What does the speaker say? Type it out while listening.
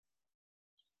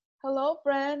Hello,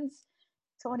 friends.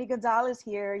 Tony Gonzalez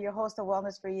here, your host of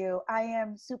Wellness for You. I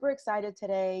am super excited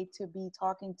today to be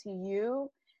talking to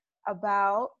you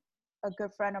about a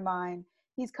good friend of mine.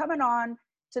 He's coming on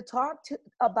to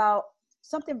about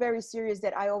something very serious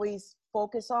that I always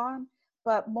focus on,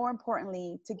 but more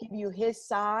importantly, to give you his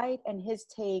side and his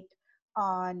take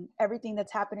on everything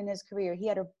that's happened in his career. He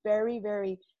had a very,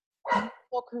 very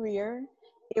full career.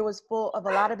 It was full of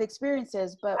a lot of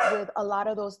experiences, but with a lot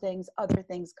of those things, other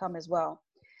things come as well.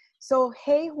 So,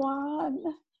 hey, Juan,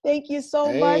 thank you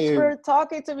so much Hey, for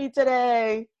talking to me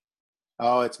today.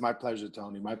 oh, it's my pleasure,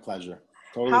 Tony. My pleasure.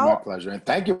 Totally my How? pleasure. And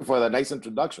thank you for the nice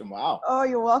introduction. Wow. Oh,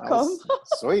 you're That welcome. was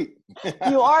sweet.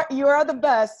 You are the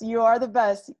best. You are the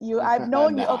best. I've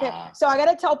known you. Okay, Nah, so I got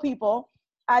to tell people,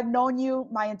 I've known you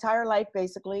my entire life,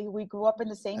 basically. We grew up in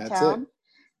the same that's it. town.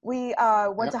 We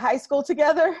went to Yep. high school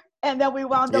together, and then we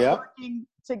wound up Yep. working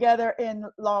together in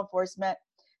law enforcement.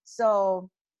 So,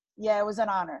 yeah, it was an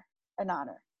honor, an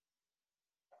honor.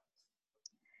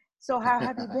 So, how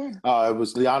have you been?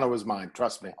 The honor was mine.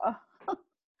 Trust me. Uh,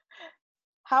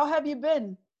 how have you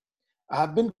been?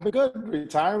 I've been good.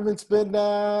 Retirement's been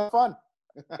fun.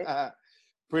 Eh,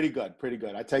 Pretty good. Pretty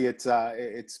good. I tell you,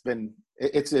 it's been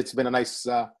a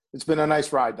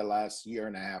nice ride the last year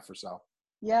and a half or so.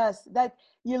 Yes, that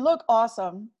you look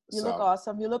awesome. You look So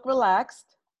awesome. You look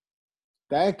relaxed.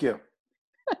 thank you.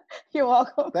 You're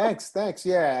welcome. Thanks.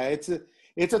 Yeah, it's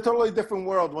a totally different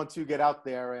world once you get out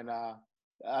there. And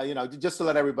just to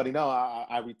let everybody know,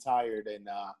 I retired in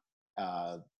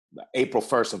uh, April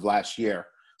 1st of last year.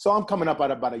 So I'm coming up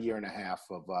at about a year and a half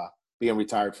of being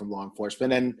retired from law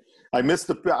enforcement. And I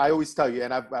always tell you,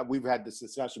 and we've had this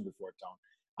discussion before, Tone.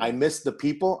 I Yeah, miss the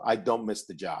people. I don't miss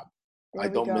the job. I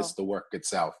there we don't miss go. the work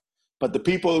itself. But the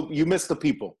people, you miss the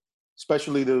people,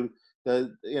 especially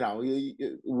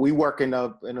we work in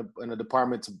a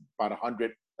department of about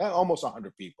 100, almost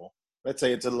 100 people. Let's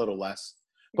say it's a little less,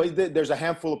 Yeah. but there's a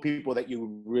handful of people that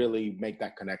you really make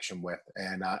that connection with,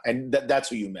 and that's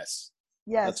who you miss.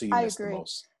 That's Yes, who you I miss the agree.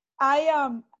 most. I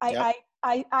Yep.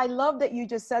 I love that you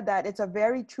just said that. It's a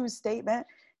very true statement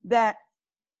that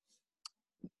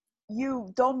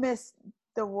you don't miss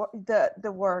the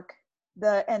work,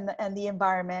 the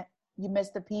environment. You miss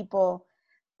the people.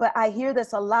 But I hear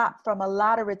this a lot from a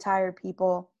lot of retired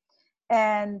people,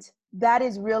 and that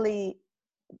is really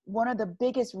one of the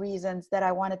biggest reasons that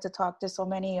I wanted to talk to so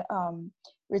many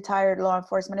retired law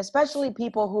enforcement, especially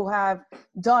people who have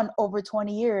done over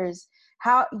 20 years.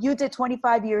 How you did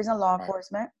 25 years in law Right.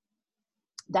 enforcement.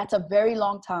 That's a very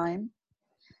long time,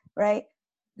 right?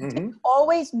 Did Hmm. you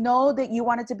always know that you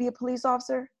wanted to be a police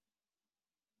officer?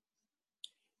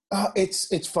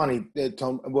 It's funny,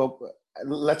 Tom. Well,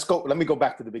 let me go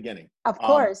back to the beginning. Of Um,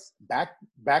 course.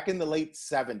 back in the late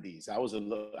 '70s, I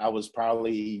was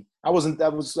probably I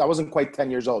wasn't quite 10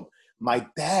 years old. My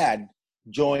dad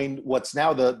joined what's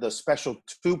now the Special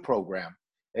Two program.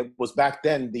 It was back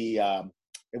then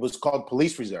it was called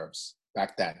Police Reserves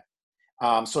back then.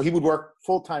 So he would work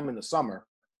full time in the summer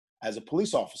as a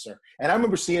police officer, and I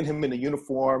remember seeing him in a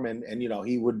uniform, and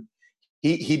he would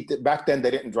he back then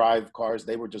they didn't drive cars,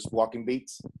 they were just walking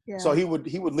beats. So Yeah.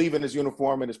 he would leave in his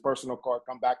uniform in his personal car,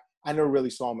 come back. I never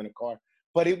really saw him in a car,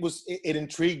 but it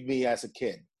intrigued me as a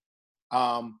kid.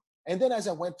 And then as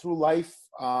I went through life,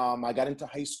 I got into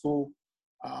high school.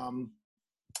 um,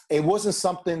 it wasn't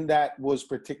something that was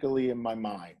particularly in my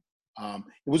mind.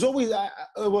 It was always,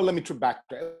 well, let me trip back.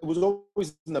 It was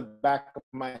always in the back of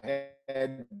my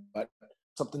head, but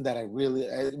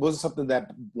it wasn't something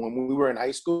that when we were in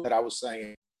high school that I was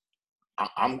saying,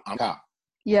 I'm a cop.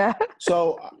 Yeah.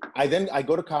 So I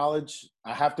go to college.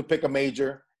 I have to pick a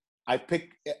major. Out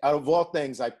of all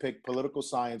things, I picked political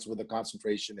science with a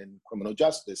concentration in criminal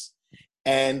justice,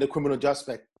 and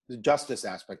the justice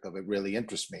aspect of it really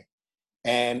interests me.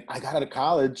 And I got out of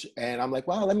college, and I'm like,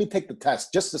 well, let me take the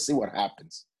test just to see what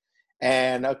happens.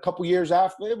 And a couple years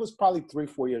after, it was probably 3,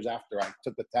 4 years after I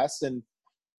took the test, and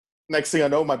next thing I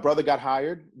know, my brother got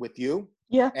hired with you,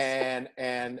 Yes. and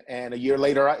a year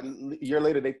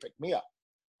later they picked me up,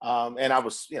 and I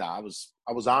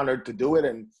was honored to do it.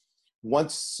 And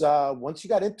once you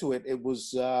got into it,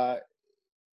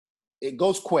 it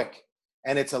goes quick,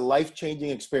 and it's a life-changing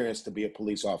experience to be a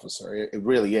police officer. It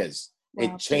really is. It Wow.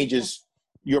 Thank you. changes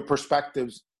your perspective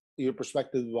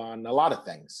on a lot of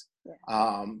things,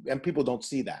 Yeah. and people don't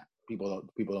see that. People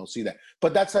don't see that.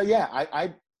 But that's yeah.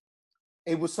 I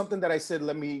It was something that I said,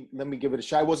 let me give it a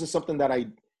shot. It wasn't something that I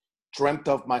dreamt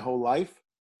of my whole life.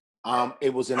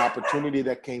 It was an opportunity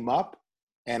that came up,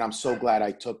 and I'm so glad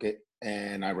I took it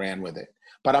and I ran with it.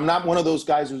 But I'm not one of those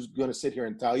guys who's going to sit here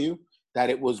and tell you that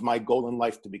it was my goal in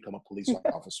life to become a police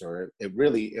officer. It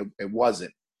really, it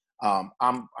wasn't.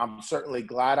 I'm certainly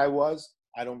glad I was.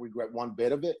 I don't regret one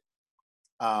bit of it.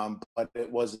 But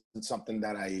it wasn't something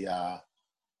that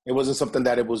it wasn't something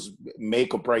that it was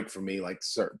make or break for me like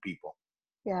certain people.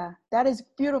 Yeah, that is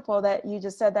beautiful that you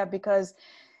just said that, because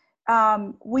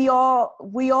we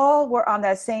all were on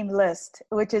that same list,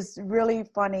 which is really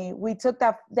funny. We took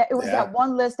that it was that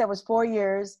one list that was 4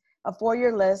 years, a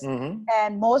 4-year list. Mm-hmm.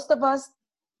 And most of us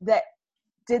that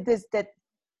did this, that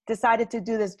decided to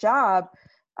do this job,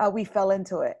 we fell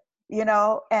into it,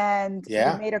 and we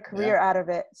made a career out of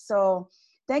it. So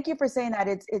thank you for saying that.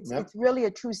 It's really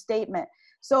a true statement.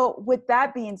 So with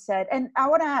that being said, and I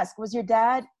want to ask, was your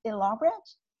dad in Long Branch?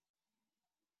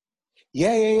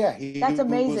 Yeah. That's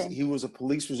amazing. He was a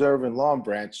police reserve in Long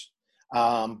Branch,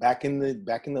 back in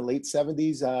the late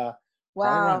 70s. Probably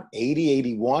around 80,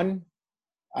 81.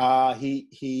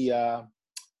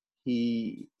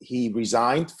 He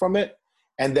resigned from it,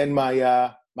 and then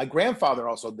my grandfather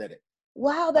also did it.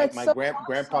 Wow, that's my so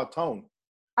grandpa awesome. Tone.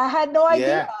 I had no idea.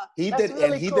 Yeah, he that's did, really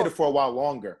and he cool. did it for a while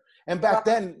longer. And back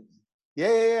then,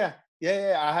 yeah.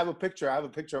 I have a picture.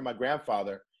 of my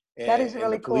grandfather. That is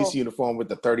really in the police cool. uniform with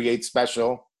the 38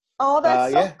 special. Oh,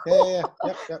 that's so cool.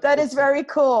 Yeah. That is very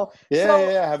cool. Yeah,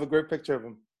 I have a great picture of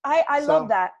him. I love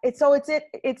that. It's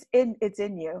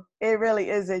in you. It really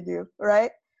is in you,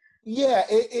 right? Yeah,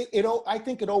 I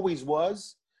think it always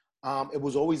was. It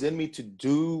was always in me to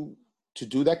do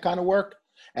that kind of work,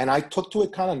 and I took to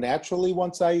it kind of naturally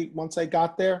once I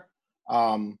got there.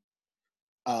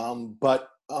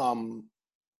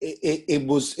 It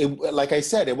was like I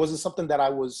said, it wasn't something that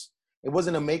it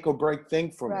wasn't a make or break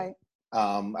thing for me.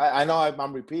 I know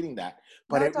I'm repeating that,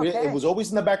 but it was always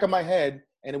in the back of my head,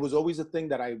 and it was always a thing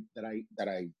that I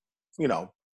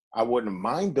I wouldn't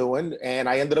mind doing, and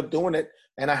I ended up doing it.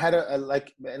 And I had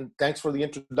and thanks for the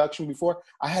introduction before.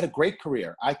 I had a great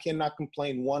career. I cannot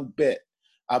complain one bit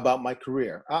about my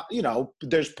career.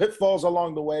 There's pitfalls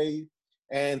along the way,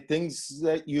 and things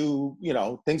that you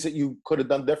could have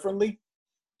done differently,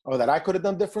 or that I could have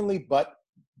done differently. But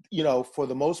for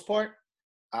the most part,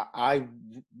 I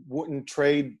wouldn't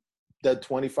trade the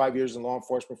 25 years in law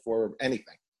enforcement for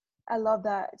anything. I love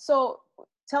that. So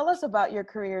tell us about your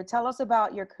career. Tell us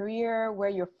about your career, where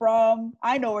you're from.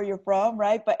 I know where you're from,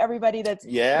 right? But everybody that's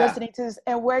listening to this,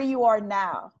 and where you are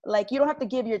now. Like, you don't have to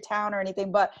give your town or anything,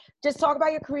 but just talk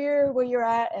about your career, where you're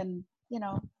at, and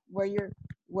where you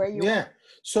are.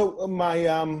 So my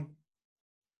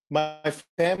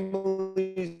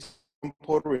family's from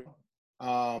Puerto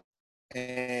Rico,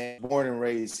 and born and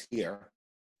raised here,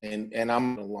 and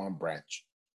I'm in Long Branch.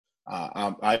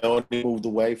 I only moved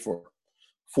away for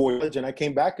 4 years, and I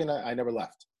came back, and I never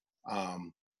left.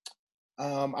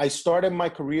 I started my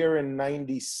career in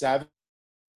 97,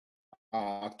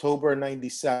 October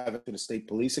 97, to the State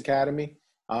Police Academy.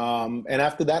 And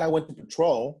after that, I went to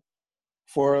patrol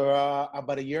for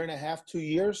about a year and a half, 2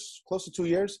 years, close to 2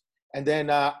 years. And then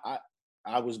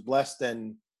I was blessed,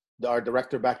 and our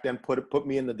director back then put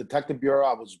me in the detective bureau.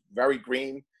 I was very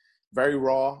green, very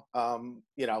raw.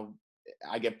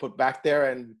 I get put back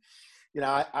there, and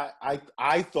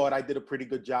I thought I did a pretty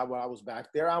good job when I was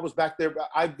back there.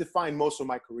 I defined most of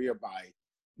my career by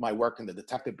my work in the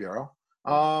detective bureau.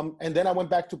 And then I went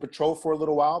back to patrol for a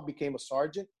little while, became a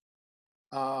sergeant.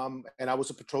 And I was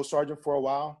a patrol sergeant for a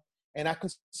while. And I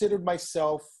considered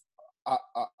myself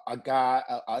a guy,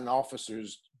 an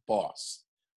officer's boss.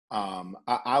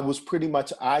 I was pretty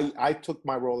much, I took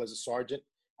my role as a sergeant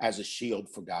as a shield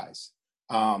for guys,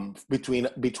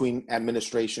 between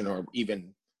administration, or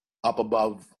even up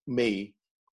above me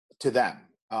to them.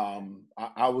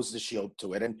 I was the shield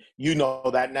to it, and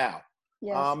that now.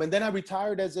 Yes. And then I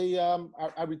retired as a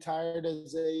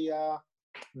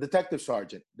detective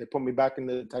sergeant. They put me back in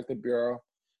the detective bureau,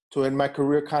 and my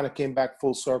career kind of came back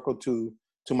full circle to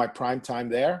my prime time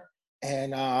there.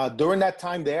 And during that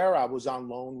time there, I was on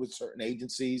loan with certain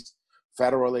agencies,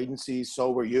 federal agencies.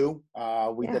 So were you.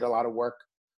 We did a lot of work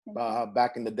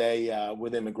back in the day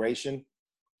with immigration.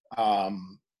 I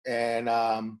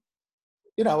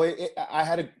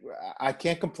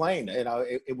can't complain.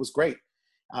 It was great.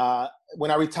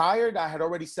 When I retired, I had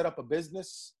already set up a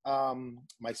business,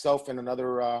 myself and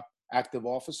another active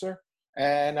officer.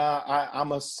 And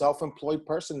I'm a self-employed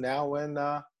person now, and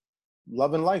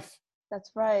loving life.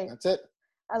 That's right. That's it.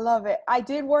 I love it. I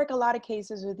did work a lot of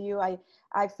cases with you. I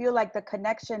feel like the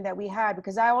connection that we had,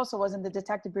 because I also was in the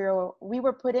detective bureau, we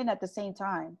were put in at the same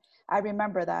time. I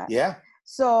remember that. Yeah.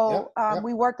 So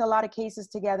we worked a lot of cases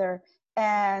together,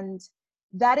 and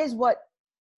that is what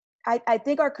I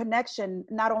think our connection,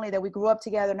 not only that we grew up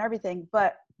together and everything,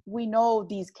 but we know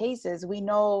these cases, we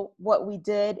know what we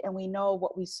did, and we know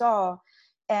what we saw.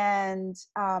 And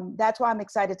that's why I'm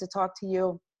excited to talk to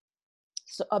you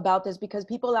about this, because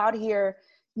people out here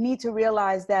need to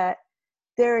realize that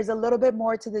there is a little bit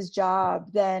more to this job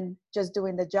than just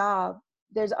doing the job.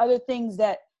 There's other things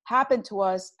that happen to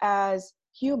us as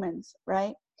humans,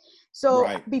 right? So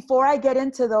Right. before I get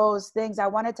into those things, I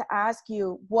wanted to ask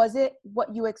you, was it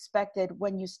what you expected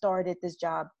when you started this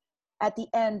job? At the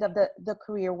end of the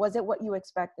career, was it what you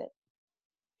expected?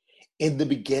 In the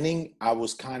beginning, I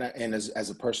was kind of, and as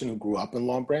a person who grew up in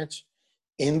Long Branch,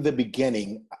 in the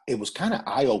beginning, it was kind of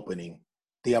eye-opening,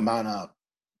 the amount of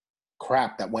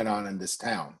crap that went on in this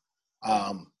town.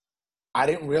 I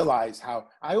didn't realize how,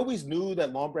 I always knew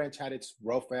that Long Branch had its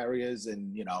rough areas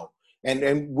and, you know,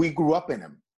 and we grew up in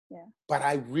them. Yeah. But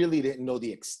I really didn't know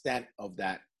the extent of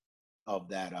that, of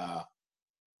that,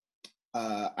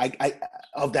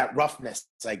 of that roughness,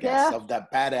 I guess, Yeah. of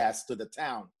that badass to the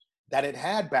town that it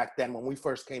had back then when we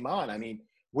first came on. I mean,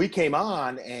 we came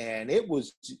on and it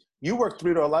was, you worked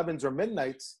 3 to 11s or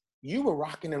midnights, you were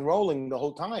rocking and rolling the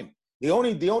whole time. The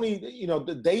only, you know,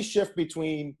 the day shift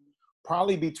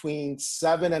probably between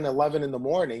 7 and 11 in the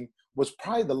morning was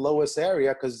probably the lowest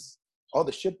area because all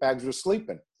the shitbags were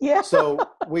sleeping. Yeah. So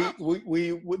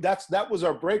that was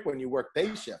our break when you worked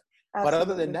day shift. But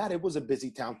other than Absolutely. that, it was a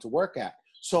busy town to work at.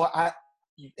 So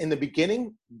in the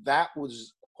beginning, that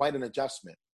was quite an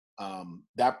adjustment,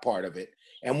 that part of it.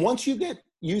 And once you get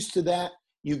used to that,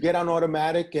 you get on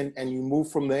automatic and you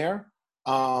move from there.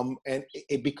 And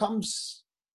it becomes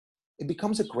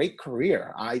a great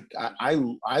career. I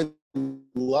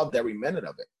loved every minute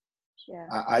of it. Yeah.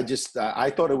 I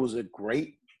thought it was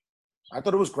great. I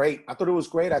thought it was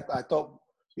great. I thought,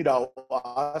 you know,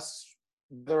 us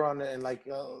there on and like,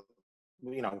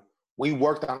 you know, we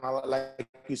worked on, like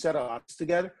you said,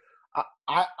 together.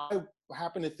 I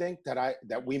happen to think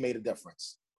that we made a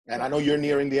difference. And I know you're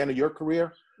nearing the end of your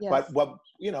career, Yes. but what,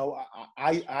 you know,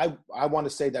 I want to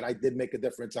say that I did make a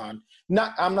difference I'm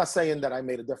not saying that I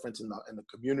made a difference in the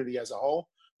community as a whole,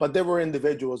 but there were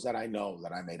individuals that I know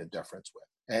that I made a difference with.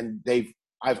 And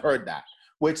I've heard that,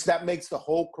 which that makes the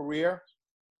whole career,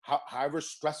 however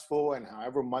stressful and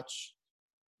however much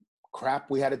crap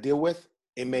we had to deal with,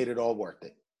 it made it all worth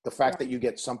it. The fact that you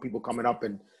get some people coming up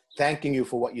and thanking you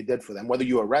for what you did for them, whether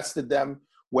you arrested them,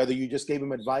 whether you just gave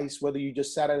them advice, whether you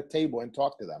just sat at a table and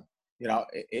talked to them, you know,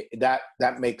 that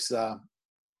makes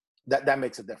that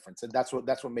makes a difference, and that's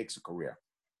what makes a career.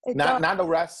 Not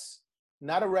arrests,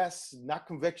 not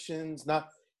convictions,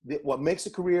 what makes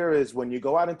a career is when you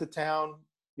go out into town,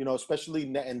 you know, especially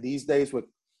in these days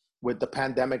with the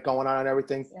pandemic going on and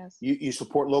everything. Yes. You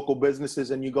support local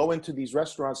businesses and you go into these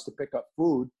restaurants to pick up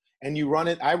food and you run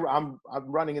it. I'm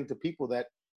running into people that,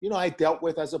 you know, I dealt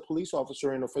with as a police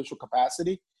officer in official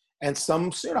capacity, and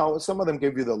some of them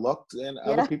give you the look, and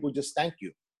other people just thank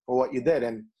you for what you did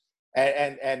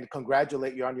and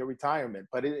congratulate you on your retirement.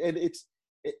 But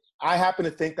I happen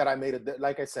to think that I made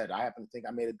like I said, I happen to think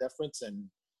I made a difference,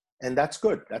 and that's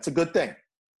good. That's a good thing.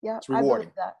 Yeah, it's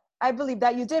rewarding. I believe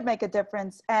that you did make a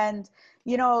difference. And,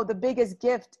 you know, the biggest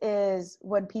gift is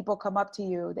when people come up to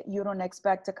you that you don't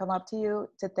expect to come up to you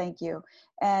to thank you.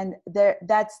 And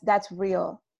that's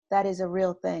real. That is a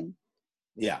real thing.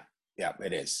 Yeah,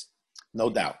 it is. No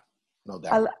doubt.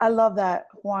 I love that,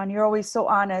 Juan. You're always so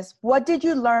honest. What did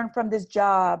you learn from this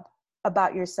job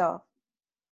about yourself?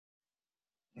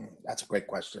 That's a great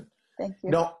question. Thank you.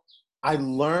 No, I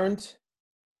learned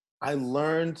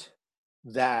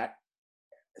that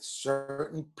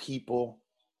certain people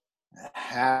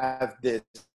have this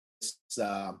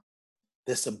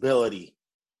ability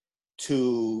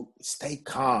to stay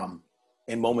calm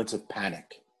in moments of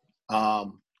panic,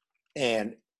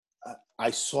 and I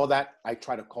saw that. I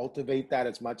try to cultivate that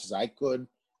as much as I could,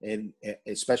 and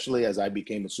especially as I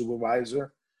became a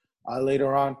supervisor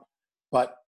later on.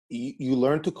 But you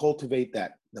learn to cultivate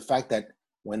that, the fact that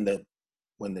when the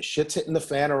shit's hitting the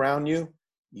fan around you,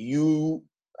 you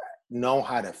know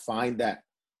how to find that.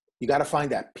 You got to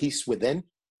find that peace within.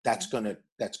 That's gonna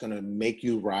make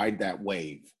you ride that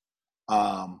wave.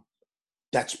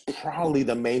 That's probably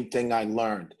the main thing I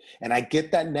learned, and I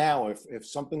get that now. If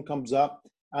something comes up,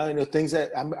 I know things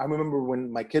that I remember when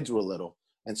my kids were little,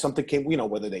 and something came, you know,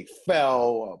 whether they fell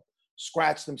or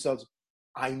scratched themselves,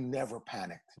 I never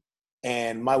panicked,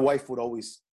 and my wife would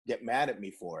always get mad at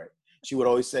me for it. She would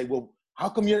always say, "Well, how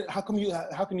can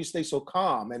you stay so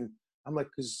calm?" And I'm like,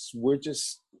 "Because we're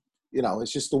just, you know,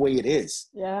 it's just the way it is."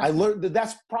 Yeah. I learned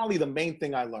that's probably the main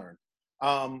thing I learned.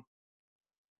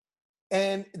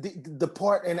 And the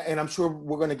part, and I'm sure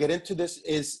we're going to get into this,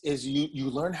 is you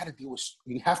learn how to deal with,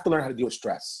 you have to learn how to deal with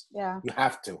stress. Yeah. You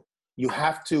have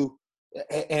to,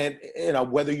 and you know,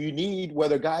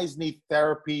 whether guys need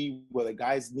therapy, whether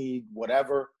guys need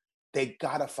whatever, they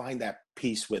got to find that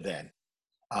peace within.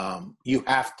 You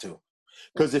have to,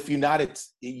 because if you're not,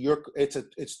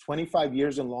 it's 25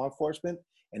 years in law enforcement.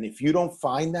 And if you don't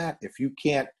find that, if you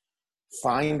can't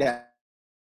find that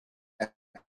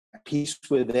peace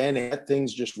within and let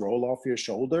things just roll off your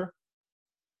shoulder,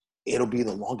 it'll be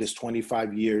the longest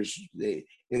 25 years.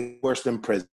 It's worse than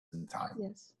prison time.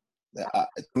 Yes.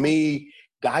 To me,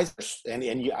 guys,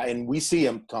 and we see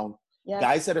them, Tone. Yes.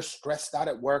 Guys that are stressed out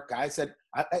at work, guys that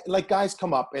guys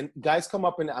come up and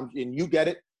you get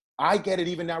it. I get it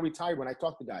even now retired when I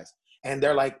talk to guys, and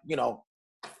they're like, you know,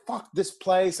 fuck this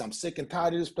place. I'm sick and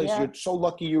tired of this place. Yeah. You're so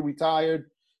lucky you're retired.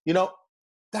 You know,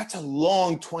 that's a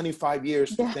long 25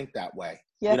 years to think that way.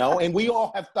 Yeah. You know, and we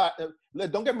all have thought,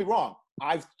 don't get me wrong,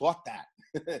 I've thought that.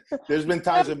 There's been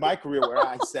times in my career where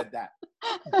I said that.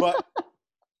 But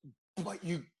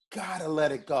you gotta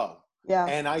let it go. Yeah.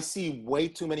 And I see way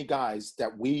too many guys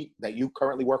that you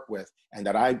currently work with and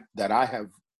that I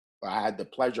had the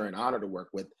pleasure and honor to work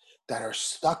with that are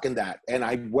stuck in that. And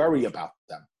I worry about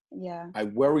them. Yeah. I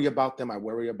worry about them. I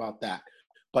worry about that.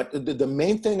 But the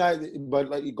main thing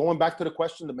going back to the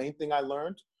question, the main thing I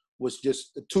learned was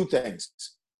just two things.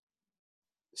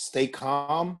 Stay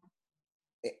calm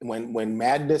when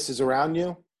madness is around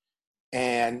you,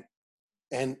 and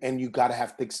you got to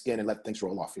have thick skin and let things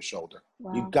roll off your shoulder.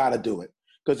 Wow. You got to do it.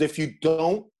 Because if you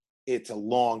don't, it's a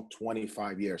long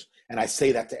 25 years. And I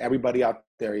say that to everybody out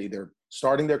there, either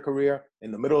starting their career,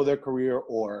 in the middle of their career,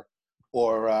 or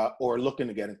looking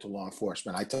to get into law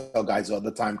enforcement. I tell guys all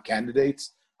the time,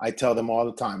 candidates, I tell them all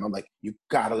the time, I'm like, you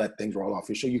got to let things roll off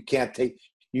your shoulder. You can't take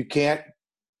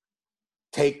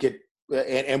it,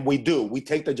 and we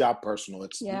take the job personal.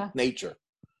 It's nature.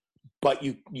 But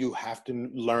you have to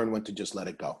learn when to just let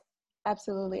it go.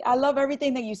 Absolutely. I love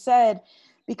everything that you said,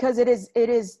 because it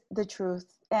is the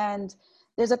truth. And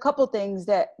there's a couple things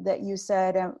that you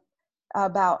said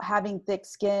about having thick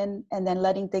skin and then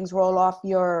letting things roll off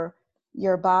your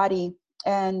body.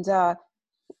 And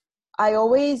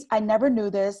I never knew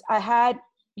this. I had,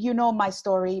 my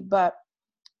story, but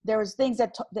there was things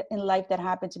that in life that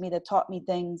happened to me that taught me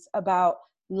things about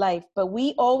life. But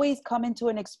we always come into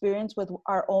an experience with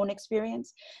our own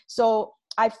experience. So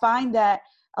I find that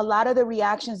a lot of the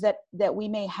reactions that we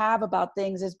may have about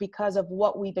things is because of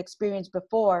what we've experienced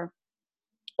before,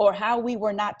 or how we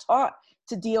were not taught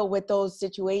to deal with those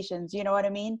situations. You know what I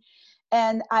mean?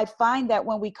 And I find that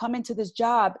when we come into this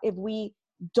job, if we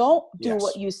don't do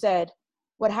what you said,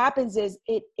 what happens is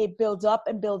it builds up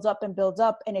and builds up and builds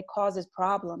up, and it causes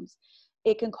problems.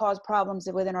 It can cause problems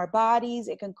within our bodies.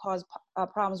 It can cause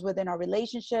problems within our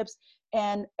relationships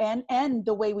and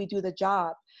the way we do the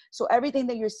job. So everything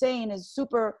that you're saying is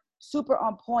super, super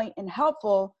on point and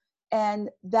helpful. And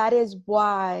that is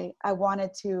why I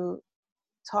wanted to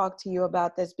talk to you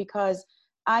about this, because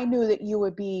I knew that you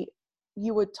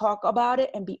would talk about it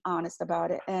and be honest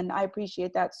about it. And I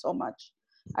appreciate that so much.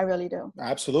 I really do.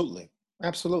 Absolutely.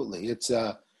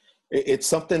 It's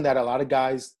something that a lot of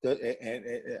guys,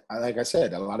 and like I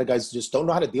said, a lot of guys just don't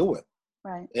know how to deal with.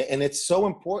 Right. And it's so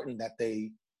important that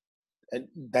they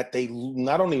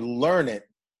not only learn it,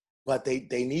 but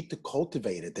they need to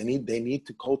cultivate it. They need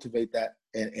to cultivate that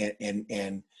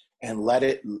and let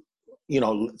it,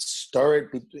 stir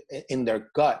it in their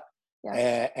gut.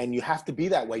 Yeah. And you have to be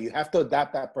that way. You have to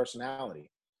adapt that personality.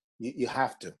 You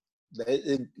have to.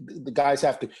 The guys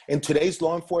have to. In today's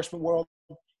law enforcement world,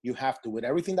 you have to. With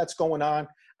everything that's going on,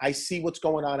 I see what's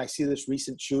going on. I see this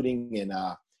recent shooting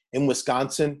in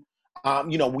Wisconsin.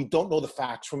 We don't know the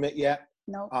facts from it yet.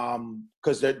 No.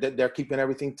 Because they're keeping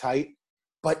everything tight.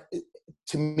 But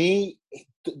to me,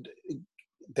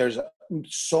 there's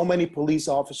so many police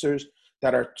officers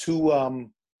that are too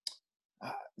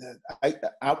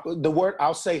the word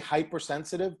I'll say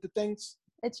hypersensitive to things.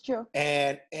 It's true.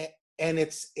 And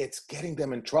it's getting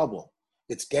them in trouble.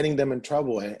 It's getting them in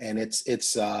trouble, and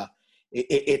it's not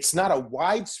a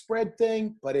widespread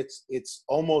thing, but it's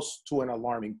almost to an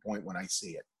alarming point when I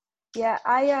see it. Yeah,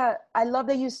 I love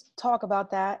that you talk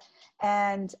about that,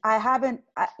 and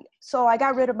so I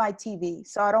got rid of my TV,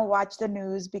 so I don't watch the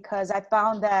news, because I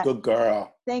found that. Good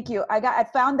girl. Thank you. I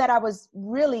found that I was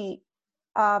really,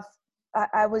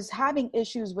 I was having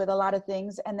issues with a lot of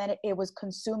things, and then it was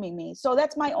consuming me. So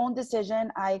that's my own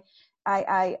decision. I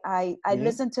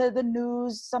listen to the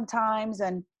news sometimes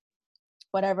and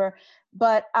whatever,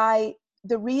 but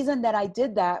the reason that I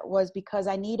did that was because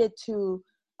I needed to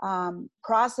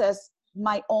process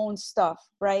my own stuff,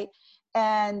 right?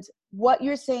 And what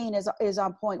you're saying is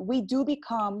on point. We do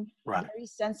become Right. very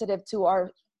sensitive to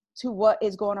what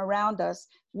is going around us,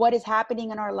 what is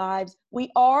happening in our lives.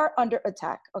 We are under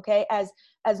attack, okay?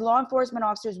 As law enforcement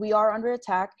officers, we are under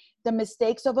attack. The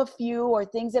mistakes of a few or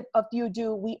things that a few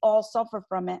do, we all suffer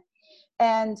from it.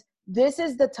 And this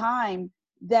is the time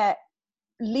that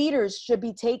leaders should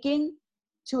be taking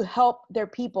to help their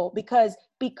people, because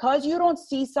you don't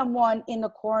see someone in the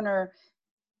corner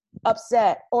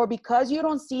upset, or because you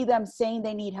don't see them saying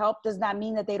they need help, does not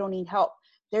mean that they don't need help.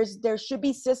 There should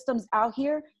be systems out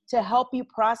here to help you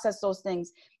process those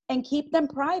things and keep them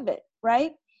private,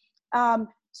 right?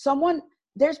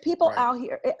 There's people Right. out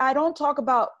here. I don't talk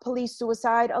about police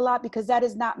suicide a lot because that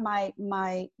is not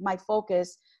my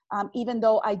focus. Even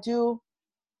though I do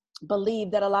believe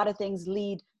that a lot of things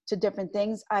lead to different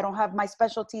things. I don't have, my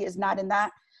specialty is not in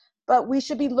that, but we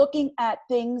should be looking at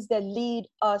things that lead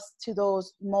us to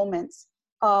those moments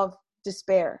of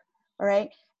despair. All right.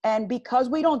 And because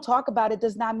we don't talk about it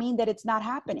does not mean that it's not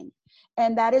happening.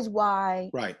 And that is why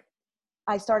Right.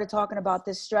 I started talking about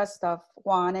this stress stuff,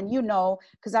 Juan. And you know,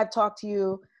 because I've talked to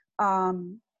you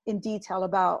in detail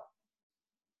about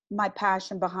my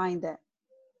passion behind it.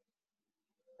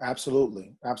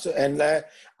 Absolutely. Absolutely. And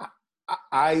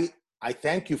I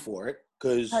thank you for it,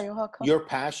 because your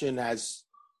passion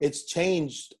it's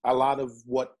changed a lot of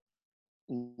what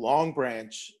Long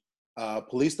Branch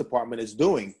Police Department is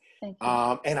doing. Thank you.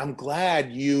 And I'm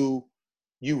glad you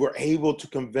were able to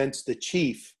convince the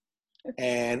chief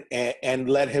and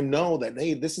let him know that,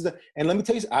 hey, this is and let me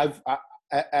tell you,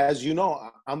 as you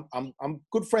know, I'm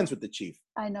good friends with the chief.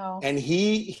 I know. And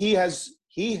he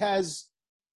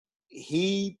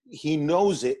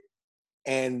knows it,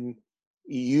 and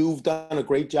you've done a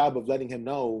great job of letting him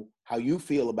know how you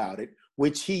feel about it,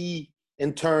 which he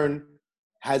in turn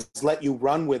has let you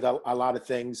run with a lot of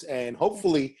things. And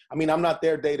hopefully, I mean, I'm not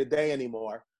there day to day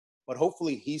anymore, but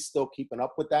hopefully he's still keeping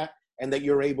up with that, and that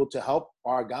you're able to help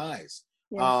our guys,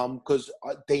 because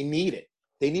they need it.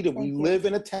 They need it. We live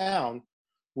in a town.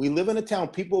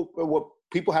 What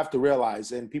people have to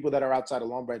realize, and people that are outside of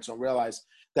Long Branch don't realize,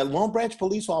 that Long Branch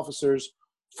police officers,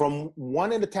 from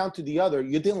one end of town to the other,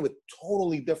 you're dealing with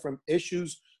totally different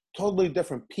issues, totally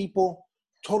different people,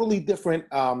 totally different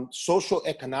social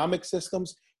economic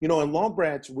systems. You know, in Long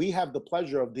Branch, we have the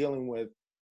pleasure of dealing with,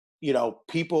 you know,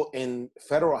 people in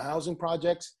federal housing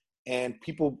projects and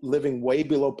people living way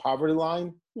below poverty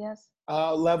line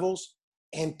levels,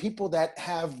 and people that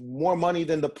have more money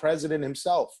than the president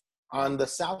himself on the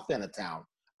south end of town.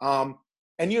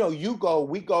 And, you know,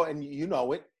 we go, and you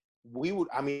know it, we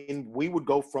would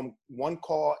go from one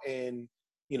call in,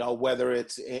 you know, whether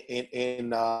it's in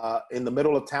the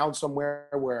middle of town somewhere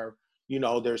where, you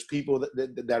know, there's people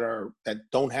that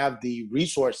don't have the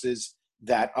resources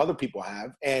that other people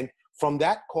have. And from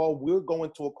that call, we're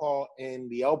going to a call in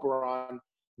the Elberon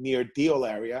near Deal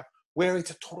area, where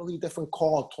it's a totally different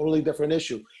call, totally different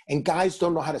issue. And guys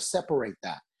don't know how to separate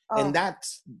that. And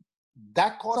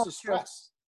that causes stress.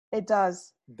 It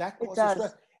does. That causes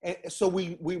stress. And so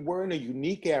we were in a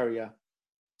unique area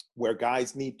where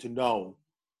guys need to know,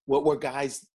 where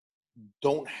guys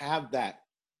don't have that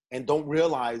and don't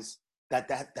realize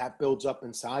that builds up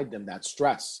inside them, that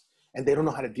stress, and they don't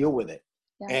know how to deal with it.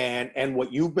 Yeah. And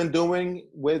what you've been doing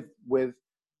with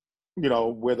you know,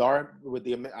 with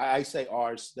the, I say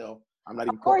ours still, I'm not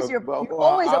even, of course you're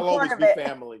always I'll a part always of be it.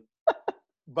 family.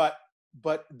 but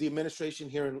the administration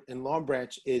here in Long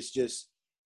Branch is just,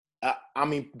 I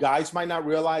mean, guys might not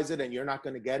realize it, and you're not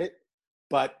going to get it,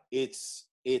 but it's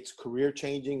career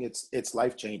changing, it's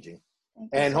life changing,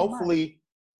 and so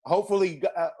hopefully,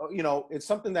 you know, it's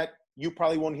something that you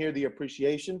probably won't hear the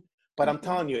appreciation, but I'm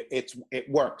telling you, it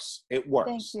works. It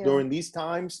works during these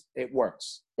times. It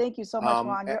works. Thank you so much,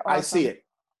 Juan. You're awesome. I see it.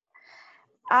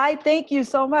 I thank you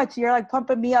so much. You're like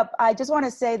pumping me up. I just want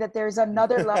to say that there's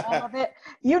another level of it.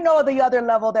 You know, the other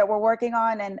level that we're working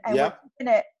on, and we're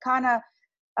keeping it kind of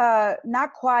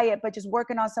not quiet, but just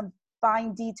working on some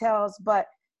fine details. But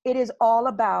it is all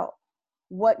about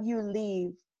what you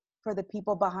leave for the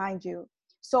people behind you.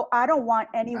 So I don't want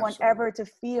anyone ever to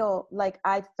feel like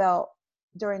I felt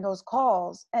during those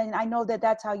calls. And I know that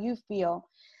that's how you feel.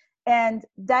 And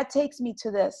that takes me to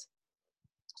this.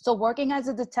 So working as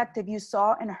a detective, you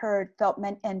saw and heard, felt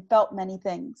many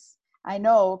things. I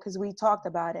know, because we talked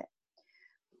about it.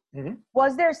 Mm-hmm.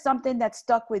 Was there something that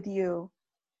stuck with you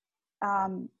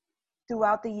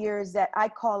throughout the years that I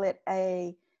call it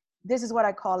this is what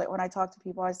I call it when I talk to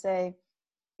people. I say,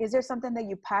 is there something that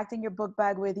you packed in your book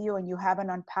bag with you and you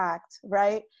haven't unpacked,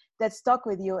 right? That stuck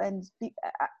with you. And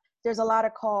there's a lot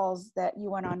of calls that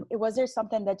you went on. Was there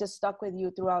something that just stuck with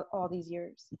you throughout all these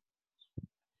years?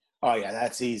 Oh yeah,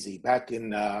 that's easy. Back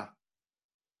in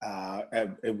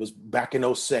it was back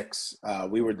in '06.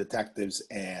 We were detectives,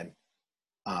 and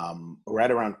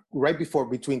right before,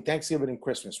 between Thanksgiving and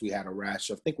Christmas, we had a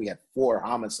rash. I think we had 4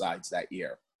 homicides that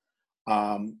year.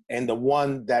 And the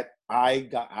one that I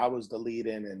was the lead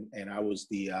in, and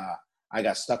I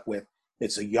got stuck with.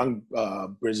 It's a young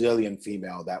Brazilian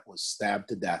female that was stabbed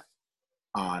to death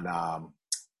on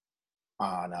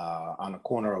a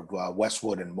corner of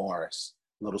Westwood and Morris,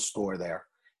 little store there,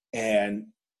 and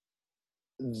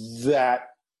that,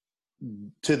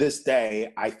 to this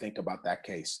day, I think about that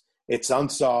case. It's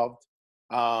unsolved.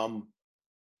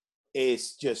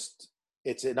 It's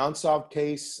an unsolved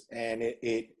case, and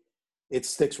it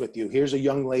sticks with you. Here's a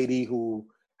young lady who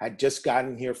had just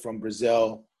gotten here from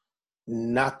Brazil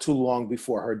not too long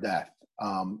before her death,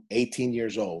 18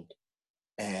 years old,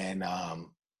 and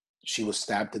she was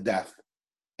stabbed to death.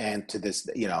 And to this,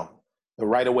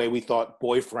 right away we thought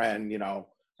boyfriend,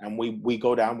 and we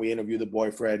go down, we interview the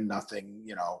boyfriend, nothing,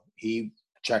 he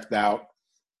checked out,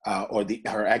 or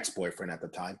her ex-boyfriend at the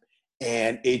time.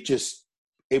 And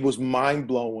it was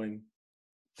mind-blowing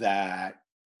that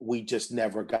we just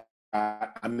never got,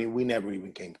 we never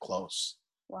even came close.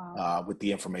 Wow. With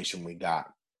the information we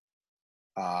got.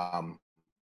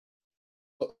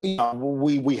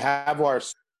 We have our,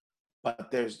 but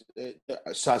there's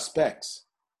suspects,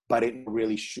 but it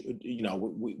really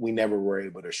we never were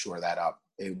able to shore that up.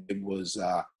 It was,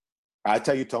 I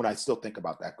tell you, Tony, I still think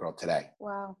about that girl today.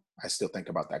 Wow. I still think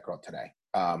about that girl today.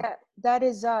 That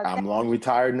is. I'm long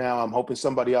retired now. I'm hoping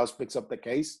somebody else picks up the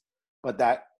case, but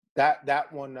that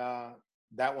one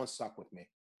stuck with me.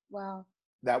 Wow.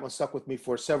 That one stuck with me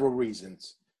for several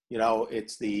reasons.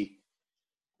 It's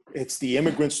the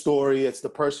immigrant story. It's the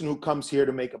person who comes here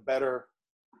to make a better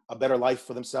life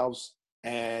for themselves,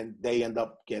 and they end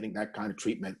up getting that kind of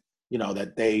treatment.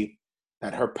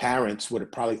 That her parents would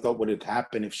have probably thought would have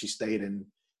happened if she stayed in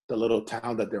the little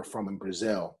town that they're from in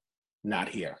Brazil, not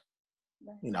here.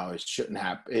 Right. It shouldn't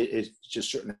happen. It just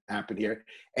shouldn't happen here.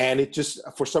 And it just,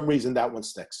 for some reason, that one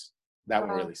sticks. That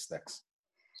one really sticks.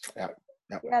 Yeah.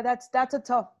 Yep. Yeah, that's a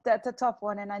tough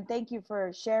one, and I thank you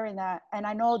for sharing that. And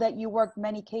I know that you worked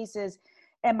many cases,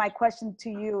 and my question to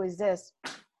you is this: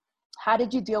 how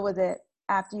did you deal with it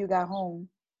after you got home?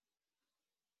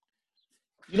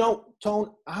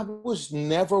 Tone, I was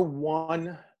never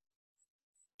one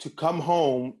to come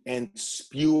home and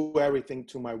spew everything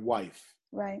to my wife.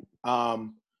 Right.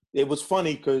 It was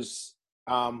funny because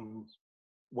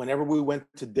whenever we went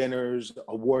to dinners,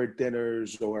 award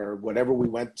dinners, or whatever we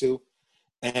went to,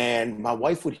 and my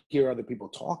wife would hear other people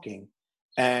talking,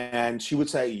 and she would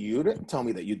say, "You didn't tell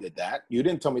me that you did that. You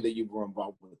didn't tell me that you were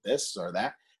involved with this or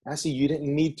that." And I said, "You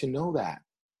didn't need to know that,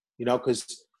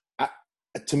 because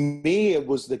to me, it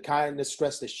was the kind of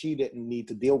stress that she didn't need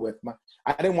to deal with.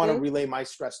 I didn't want to relay my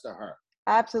stress to her."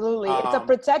 Absolutely. It's a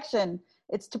protection.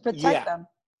 It's to protect them.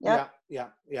 Yep.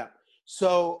 Yeah.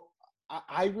 So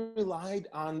I relied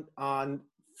on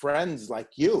friends like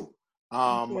you.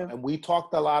 And we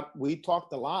talked a lot.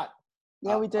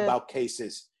 Yeah, we did. About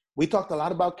cases. We talked a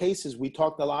lot about cases. We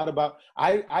talked a lot about,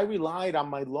 I relied on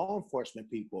my law enforcement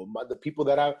people, the people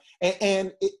that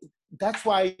that's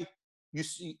why you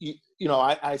see,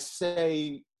 I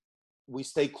say we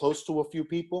stay close to a few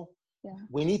people. Yeah.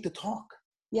 We need to talk.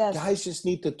 Yes. Guys just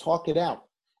need to talk it out.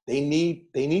 They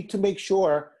need to make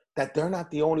sure that they're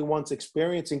not the only ones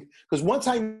experiencing, because once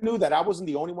I knew that I wasn't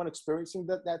the only one experiencing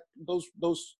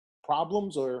those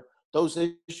problems or those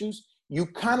issues, you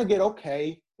kind of get,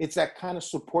 okay, it's that kind of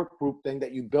support group thing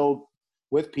that you build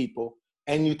with people,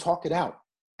 and you talk it out.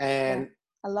 And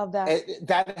I love that.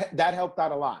 That helped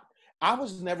out a lot. I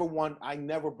was never one, I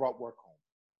never brought work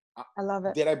home. I love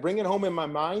it. Did I bring it home in my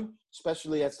mind?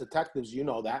 Especially as detectives,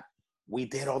 that. We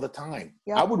did all the time.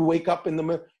 Yep. I would wake up in the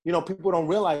middle. People don't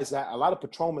realize that. A lot of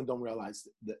patrolmen don't realize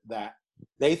that.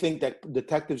 They think that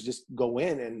detectives just go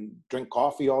in and drink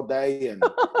coffee all day and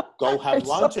go have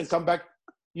lunch and come back,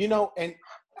 and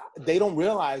they don't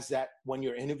realize that when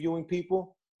you're interviewing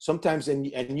people, sometimes, and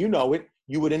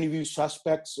you would interview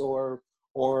suspects or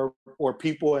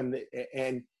people,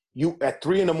 and you at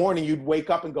 3 a.m, you'd wake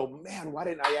up and go, man, why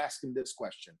didn't I ask him this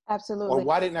question? Absolutely. Or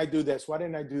why didn't I do this? Why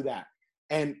didn't I do that?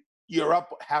 And you're up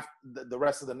half the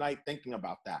rest of the night thinking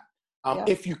about that.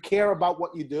 If you care about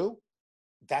what you do,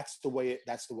 that's the way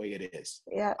it is.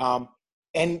 Yeah.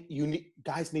 And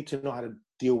guys need to know how to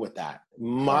deal with that.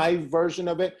 My version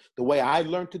of it, the way I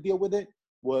learned to deal with it,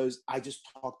 was I just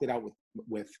talked it out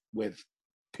with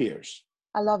peers.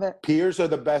 I love it. Peers are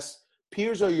the best.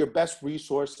 Peers are your best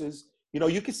resources You know,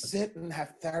 you could sit and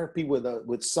have therapy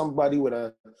with somebody with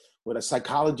a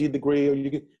psychology degree, or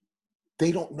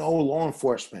they don't know law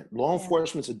enforcement. Law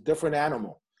enforcement's a different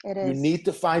animal. It You is. need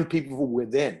to find people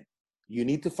you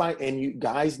need to find, and you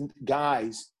guys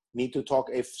need to talk.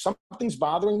 If something's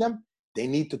bothering them, they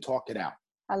need to talk it out.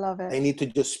 I love it. They need to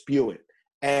just spew it.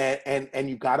 And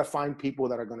you got to find people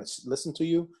that are going to listen to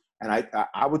you. And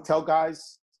I would tell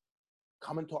guys,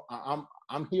 come and talk.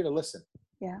 I'm here to listen.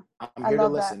 Yeah. I'm here to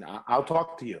listen. I'll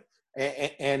talk to you.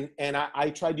 And I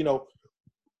tried, you know,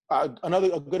 a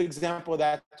good example of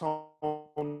that,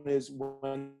 Tone, is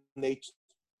when they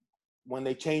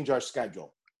change our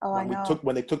schedule. Oh, I know.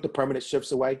 When they took the permanent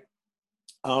shifts away.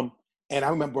 And I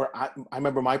remember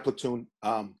my platoon,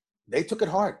 they took it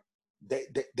hard.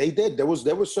 They did. There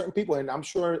were certain people, and I'm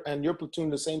sure, and your platoon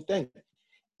the same thing.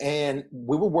 And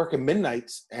we were working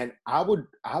midnights, and I would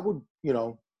you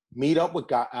know, meet up with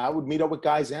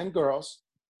guys and girls,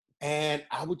 and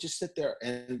I would just sit there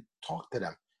and talk to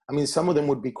them. I mean, some of them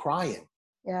would be crying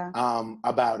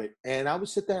about it, and I would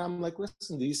sit there. And I'm like,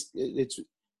 listen, these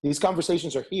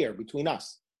conversations are here between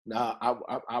us. Now,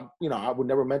 I would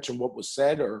never mention what was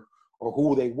said or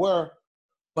who they were,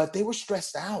 but they were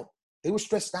stressed out. They were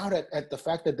stressed out at the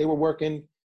fact that they were working,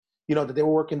 you know, that they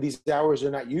were working these hours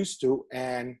they're not used to,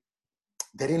 and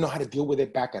they didn't know how to deal with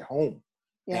it back at home.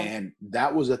 Yeah. And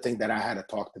that was the thing that I had to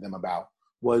talk to them about.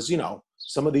 Was, you know,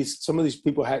 some of these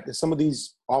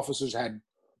officers had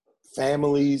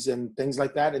families and things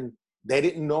like that, and they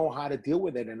didn't know how to deal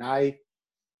with it. And it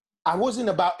wasn't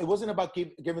about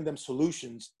giving them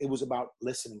solutions. It was about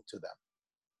listening to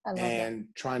them and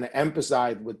trying to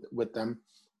empathize with them,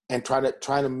 and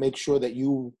trying to make sure that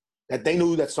they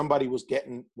knew that somebody was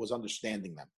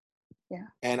understanding them. Yeah.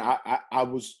 And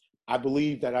I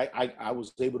believe that I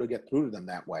was able to get through to them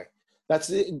that way. That's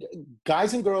it.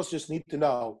 Guys and girls just need to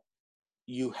know,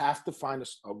 you have to find a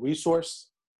resource.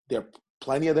 There are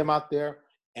plenty of them out there,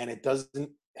 and it doesn't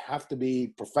have to be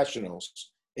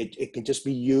professionals. It can just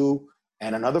be you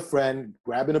and another friend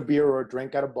grabbing a beer or a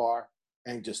drink at a bar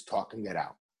and just talking it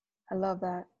out. I love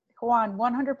that. Juan,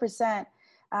 100%.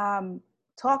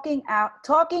 Talking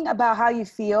about how you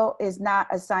feel is not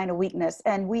a sign of weakness.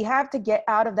 And we have to get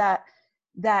out of that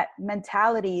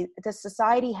mentality the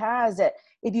society has, that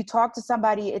if you talk to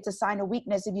somebody, it's a sign of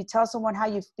weakness. If you tell someone how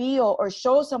you feel or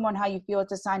show someone how you feel,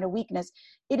 it's a sign of weakness.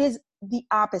 It is the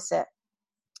opposite.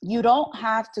 You don't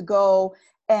have to go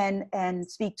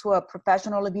and speak to a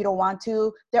professional if you don't want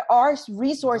to. There are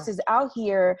resources out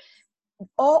here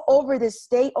all over this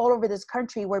state, all over this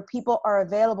country, where people are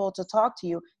available to talk to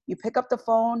you. You pick up the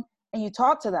phone and you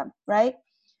talk to them, right?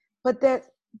 But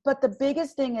the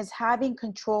biggest thing is having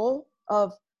control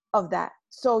of that.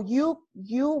 So you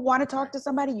want to talk to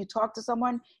somebody, you talk to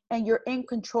someone, and you're in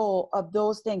control of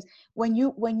those things. When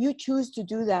you choose to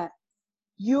do that,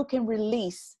 you can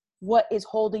release what is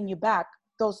holding you back.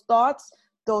 Those thoughts,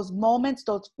 those moments,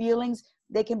 those feelings,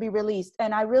 they can be released.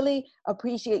 And I really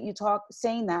appreciate you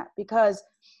saying that, because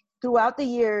throughout the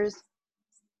years,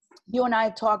 you and I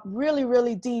have talked really,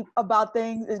 really deep about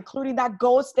things, including that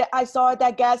ghost that I saw at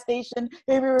that gas station.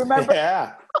 If you remember.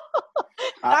 Yeah.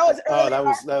 that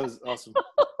was awesome.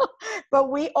 But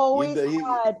we always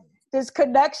had this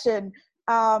connection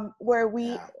where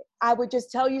I would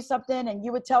just tell you something and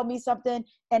you would tell me something,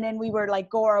 and then we were like,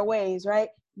 go our ways, right?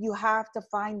 You have to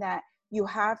find that. You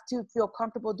have to feel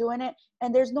comfortable doing it.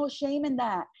 And there's no shame in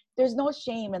that. There's no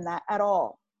shame in that at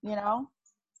all, you know?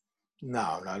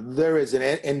 No, there isn't.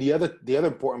 And the other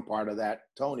important part of that,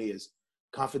 Tony, is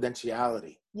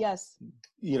confidentiality. Yes.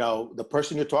 You know, the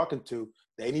person you're talking to,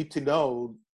 they need to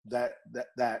know that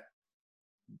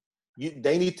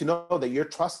they need to know that you're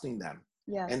trusting them.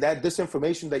 Yes. And that this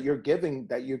information that you're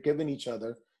giving each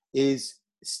other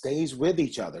stays with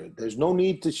each other. There's no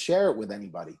need to share it with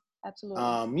anybody.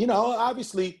 Absolutely. You know,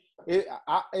 obviously,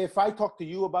 if I talk to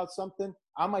you about something,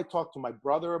 I might talk to my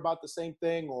brother about the same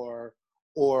thing, or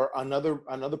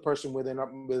another person within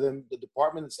the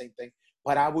department, the same thing.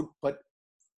 But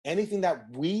anything that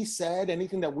we said,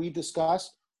 anything that we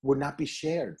discussed would not be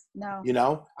shared. No. You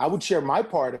know, I would share my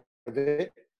part of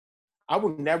it. I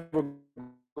would never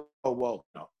go, well,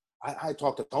 no, I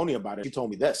talked to Tony about it. He told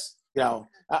me this. You know,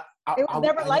 it was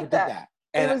never like that.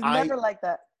 And it was never like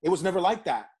that. It was never like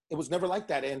that. It was never like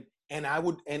that. And I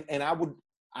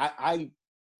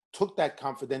took that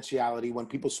confidentiality when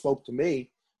people spoke to me,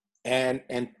 and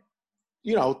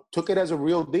you know, took it as a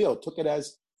real deal. Took it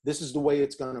as, this is the way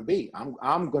it's going to be.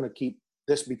 I'm going to keep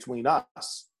this between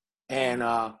us. And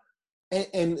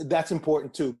that's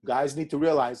important too. Guys need to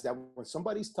realize that when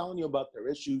somebody's telling you about their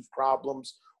issues,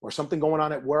 problems, or something going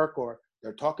on at work, or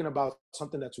they're talking about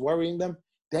something that's worrying them,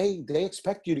 they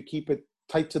expect you to keep it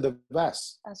tight to the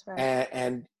vest. That's right.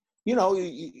 And you know,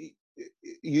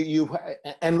 you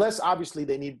unless obviously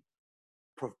they need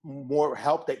more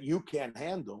help that you can't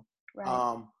handle.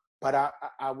 Right. But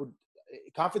I would,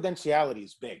 confidentiality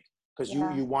is big, because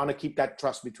Yeah. you want to keep that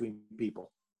trust between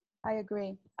people. I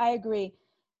agree. I agree.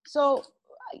 So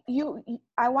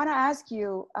I want to ask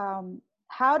you,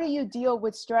 how do you deal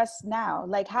with stress now?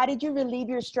 Like, how did you relieve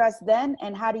your stress then,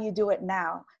 and how do you do it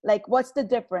now? Like, what's the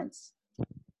difference?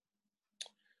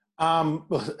 I'm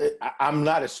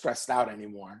not as stressed out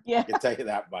anymore. Yeah. I can tell you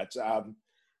that much.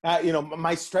 You know,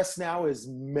 my stress now is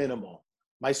minimal.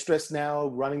 My stress now,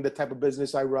 running the type of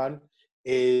business I run,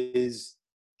 is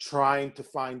trying to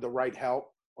find the right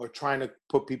help or trying to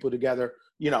put people together.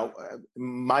 You know,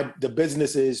 the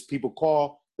business is people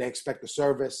call, they expect the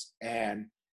service, and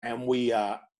we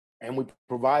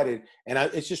provide it. And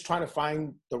it's just trying to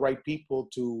find the right people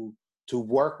to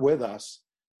work with us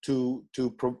to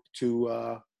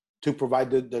provide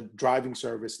the driving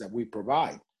service that we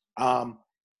provide.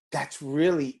 That's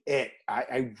really it.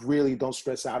 I really don't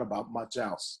stress out about much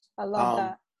else. I love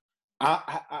that.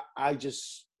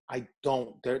 I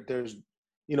don't. There's,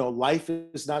 you know, life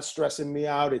is not stressing me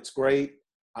out. It's great.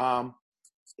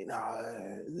 You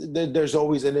know, there's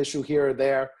always an issue here or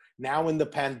there. Now in the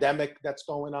pandemic that's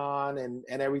going on and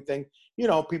everything, you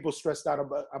know, people stressed out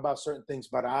about certain things.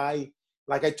 But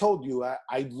like I told you,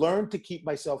 I learned to keep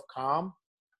myself calm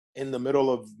in the middle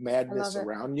of madness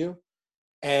around you.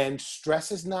 And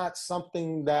stress is not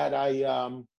something that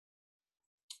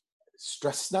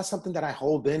stress is not something that I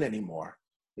hold in anymore.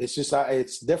 It's just,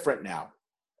 it's different now.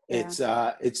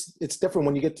 Yeah. It's different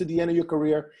when you get to the end of your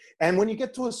career. And when you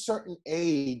get to a certain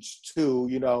age too,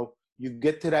 you know, you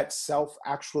get to that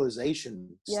self-actualization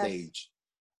stage.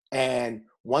 And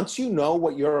once you know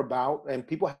what you're about, and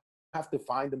people have to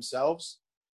find themselves,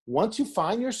 once you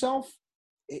find yourself,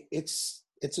 it's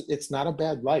not a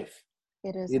bad life.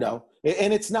 It is. You know,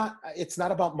 and it's not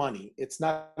about money. It's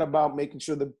not about making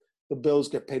sure the bills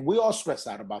get paid. We all stress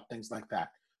out about things like that.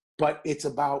 But it's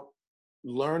about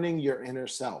learning your inner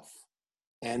self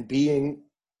and being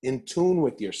in tune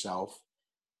with yourself,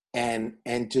 and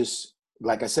just,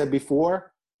 like I said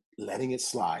before, letting it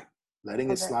slide,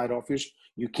 slide off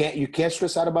you can't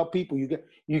stress out about people.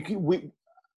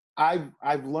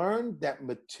 I've learned that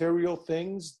material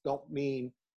things don't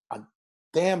mean a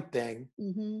damn thing.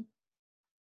 Mm-hmm.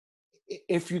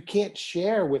 If you can't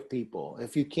share with people,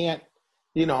 if you can't,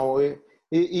 you know,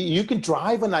 you can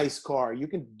drive a nice car, you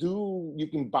can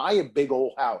buy a big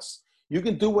old house, you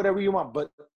can do whatever you want, but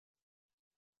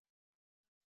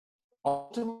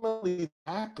ultimately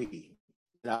happy,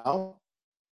 you know,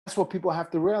 that's what people have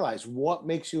to realize. What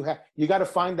makes you happy? You got to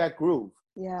find that groove.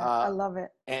 Yeah, I love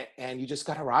it. And you just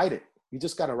got to ride it. You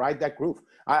just got to ride that groove.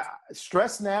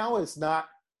 Stress now is not,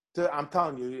 I'm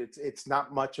telling you, it's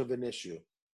not much of an issue.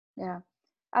 Yeah,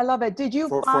 I love it. Did you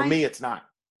for me, it's not.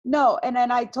 No, and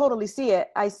I totally see it.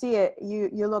 I see it.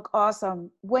 You look awesome.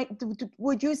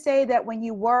 Would you say that when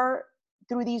you were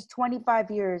through these 25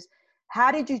 years,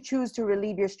 how did you choose to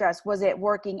relieve your stress? Was it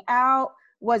working out?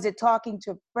 Was it talking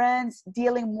to friends,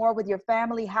 dealing more with your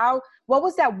family? What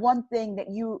was that one thing that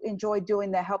you enjoyed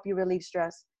doing that helped you relieve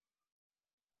stress?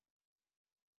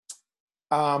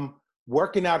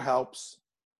 Working out helps.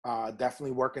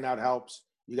 Definitely working out helps.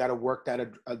 You got to work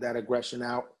that aggression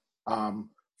out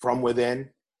from within.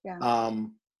 Yeah.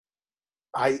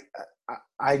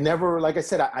 I never, like I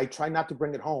said, I try not to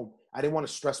bring it home. I didn't want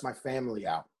to stress my family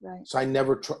out. Right. So I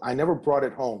never brought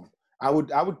it home. I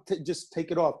would just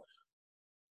take it off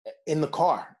in the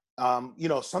car. You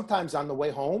know, sometimes on the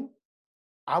way home,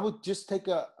 I would just take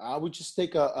a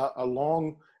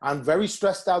long, on very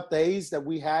stressed out days that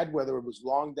we had, whether it was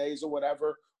long days or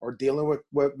whatever, or dealing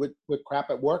with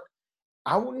crap at work,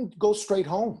 I wouldn't go straight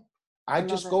home. I'd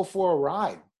just go for a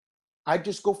ride. I'd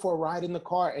just go for a ride in the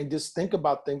car and just think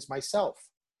about things myself.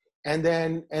 And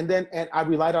I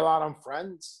relied a lot on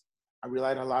friends. I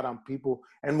relied a lot on people.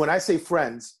 And when I say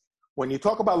friends, when you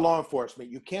talk about law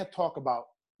enforcement, you can't talk about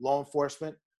law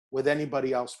enforcement with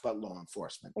anybody else but law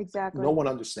enforcement. Exactly. No one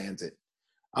understands it.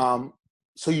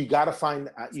 So you got to find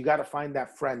that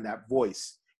friend, that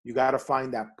voice. You got to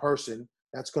find that person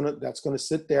that's gonna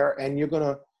sit there, and you're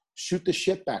gonna shoot the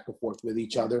shit back and forth with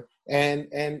each other, and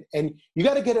you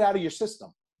got to get it out of your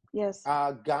system. Yes.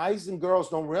 Guys and girls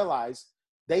don't realize,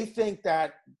 they think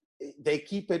that they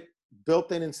keep it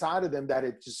built inside of them, that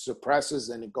it just suppresses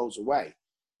and it goes away.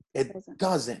 It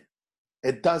doesn't.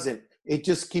 It doesn't. It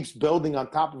just keeps building on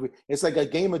top of it. It's like a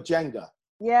game of Jenga.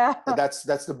 Yeah. That's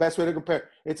the best way to compare.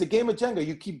 It's a game of Jenga.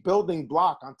 You keep building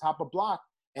block on top of block,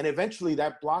 and eventually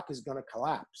that block is going to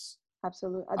collapse.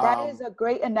 Absolutely. That is Um, a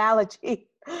great analogy.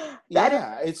 That is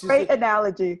yeah, it's a just great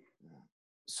analogy.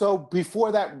 so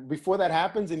before that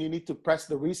happens, and you need to press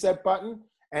the reset button.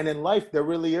 And in life, there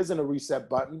really isn't a reset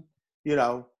button. You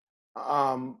know,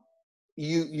 um,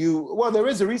 well, there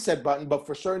is a reset button, but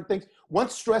for certain things,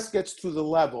 once stress gets to the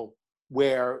level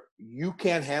where you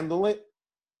can't handle it,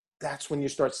 that's when you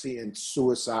start seeing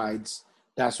suicides.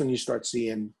 That's when you start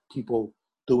seeing people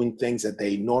doing things that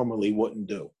they normally wouldn't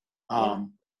do. Yeah.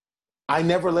 Um, I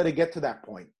never let it get to that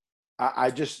point. I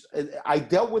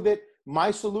dealt with it.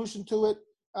 My solution to it,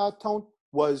 Tone,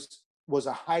 was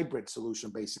a hybrid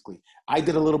solution. Basically, I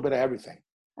did a little bit of everything.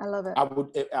 I love it. I would,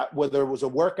 whether it was a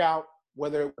workout,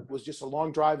 whether it was just a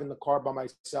long drive in the car by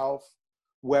myself,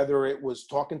 whether it was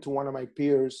talking to one of my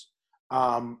peers.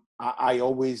 I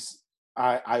always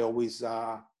found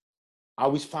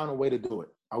a way to do it.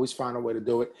 I always found a way to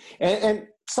do it. And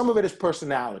some of it is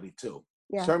personality too.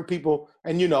 Yeah. Certain people,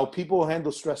 and people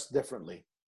handle stress differently.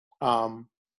 Um,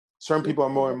 certain people are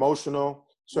more emotional.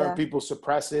 Certain Yeah. people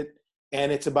suppress it,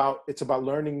 and it's about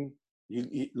learning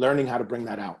learning how to bring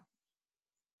that out.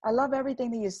 I love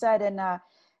everything that you said. And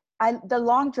the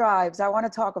long drives, I want to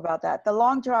talk about that. The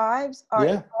long drives are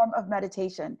a Yeah. form of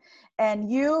meditation. And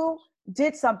you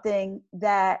did something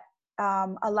that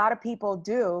a lot of people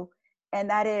do, and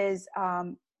that is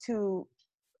to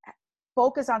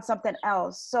focus on something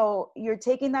else. So you're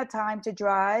taking that time to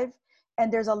drive,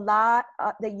 and there's a lot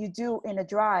that you do in a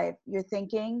drive. You're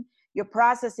thinking, you're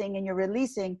processing, and you're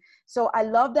releasing. So I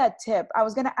love that tip. I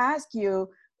was going to ask you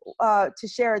to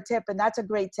share a tip, and that's a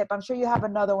great tip. I'm sure you have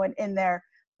another one in there,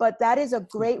 but that is a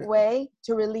great way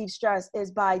to relieve stress,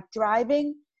 is by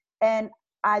driving and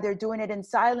either doing it in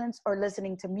silence or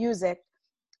listening to music.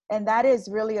 And that is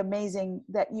really amazing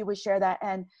that you would share that.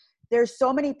 And there's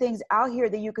so many things out here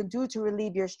that you can do to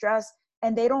relieve your stress,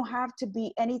 and they don't have to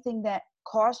be anything that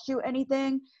costs you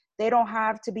anything. They don't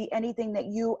have to be anything that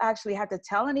you actually have to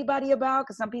tell anybody about,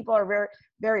 because some people are very,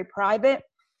 very private.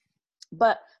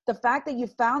 But the fact that you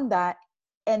found that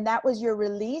and that was your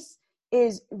release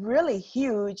is really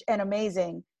huge and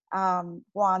amazing.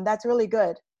 Juan, that's really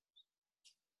good.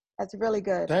 That's really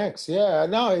good. Thanks. Yeah.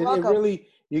 No, You're it welcome. really,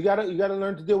 you gotta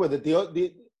learn to deal with it.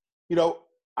 You know,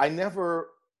 I never.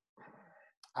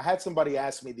 I had somebody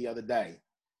ask me the other day,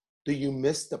 "Do you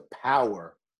miss the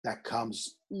power that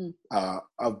comes Mm.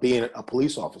 of being a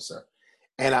police officer?"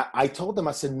 And I told them,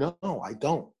 I said, "No, I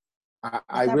don't. I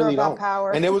It's never really about don't."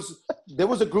 power. And there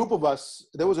was a group of us.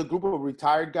 There was a group of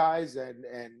retired guys,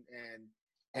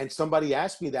 and somebody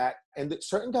asked me that, and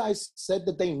certain guys said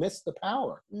that they missed the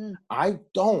power. Mm. I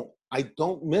don't. I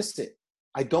don't miss it.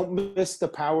 I don't miss the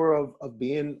power of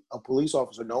being a police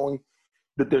officer, knowing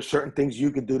that there's certain things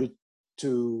you can do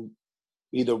to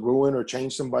either ruin or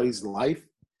change somebody's life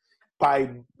by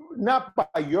not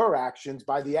by your actions,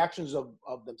 by the actions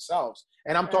of themselves.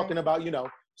 And I'm Right. talking about,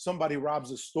 somebody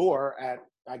robs a store at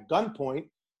gunpoint.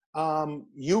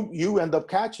 You end up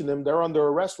catching them. They're under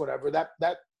arrest, whatever.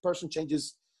 That person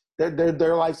changes.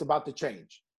 Their life's about to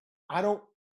change.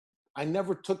 I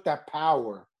never took that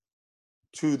power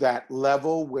to that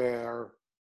level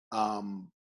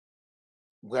um,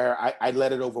 where I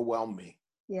let it overwhelm me.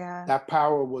 Yeah. That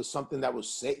power was something that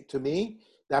was to me.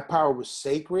 That power was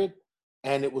sacred,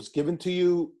 and it was given to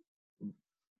you.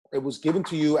 It was given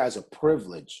to you as a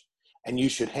privilege, and you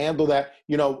should handle that.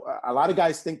 A lot of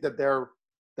guys think that their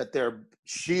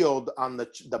shield on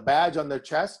the badge on their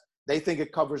chest, they think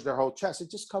it covers their whole chest. It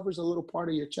just covers a little part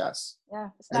of your chest, Yeah.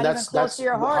 It's and not even close to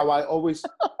your heart. how I always.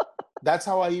 That's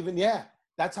how I even yeah.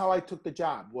 That's how I took the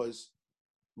job. Was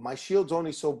my shield's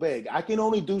only so big. I can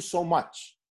only do so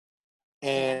much. Yeah.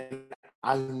 And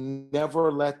I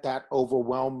never let that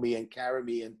overwhelm me and carry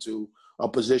me into a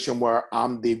position where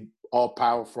I'm the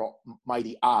all-powerful,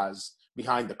 mighty Oz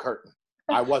behind the curtain.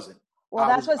 I wasn't. Well,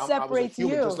 that's what I was a separates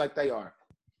human just you. like they are.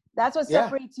 That's what Yeah,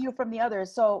 separates you from the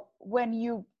others. So when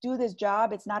you do this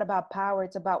job, it's not about power,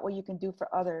 it's about what you can do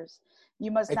for others. You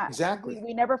must not, exactly.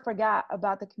 we never forgot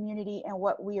about the community and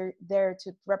what we are there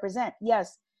to represent.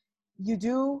 Yes, you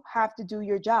do have to do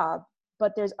your job,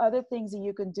 but there's other things that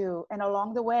you can do. And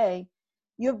along the way,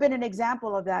 you've been an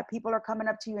example of that. People are coming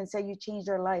up to you and say you changed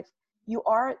their life.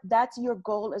 That's your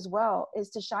goal as well, is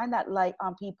to shine that light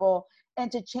on people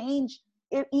and to change,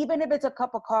 even if it's a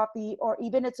cup of coffee, or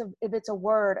even if it's a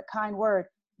word, a kind word.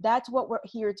 That's what we're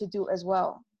here to do as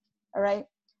well. All right.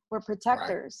 We're Right.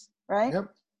 protectors, right? Yep.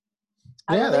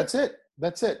 I Yeah, really, that's it.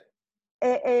 That's it.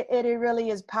 it really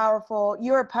is powerful.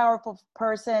 You're a powerful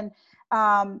person.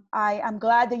 I'm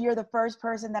glad that you're the first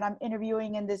person that I'm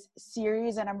interviewing in this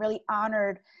series, and I'm really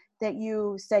honored that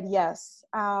you said yes.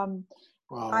 Well,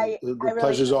 I the really,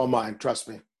 pleasure's all mine. Trust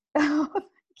me.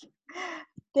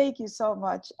 Thank you so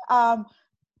much. A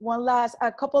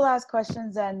couple last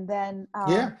questions, and then,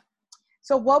 Yeah.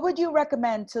 so what would you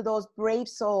recommend to those brave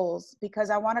souls, because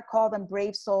I want to call them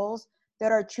brave souls,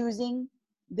 that are choosing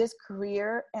this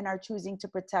career and are choosing to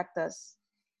protect us?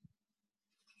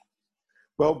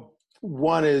 Well,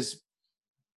 one is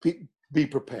be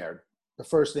prepared. The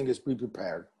first thing is be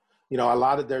prepared. You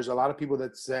know, there's a lot of people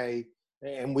that say,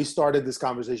 and we started this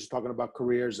conversation talking about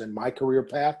careers and my career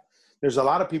path. There's a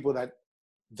lot of people that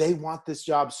they want this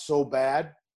job so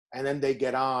bad, and then they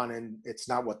get on and it's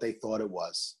not what they thought it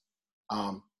was.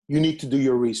 You need to do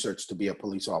your research to be a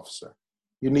police officer.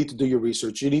 You need to do your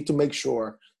research. You need to make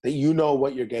sure that you know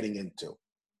what you're getting into.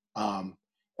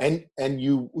 And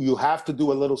you have to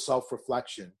do a little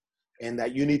self-reflection, and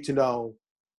that you need to know,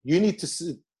 you need to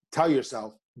tell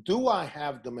yourself, do I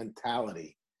have the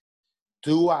mentality?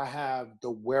 Do I have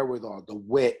the wherewithal, the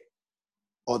wit,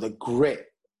 or the grit,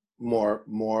 more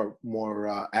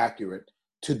accurate,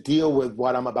 to deal with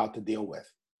what I'm about to deal with?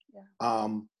 Yeah.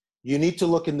 You need to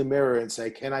look in the mirror and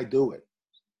say, can I do it?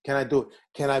 Can I do it?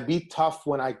 Can I be tough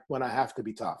when I have to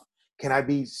be tough? Can I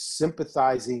be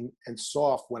sympathizing and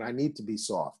soft when I need to be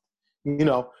soft? You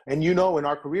know, and you know, in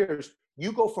our careers,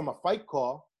 you go from a fight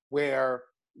call where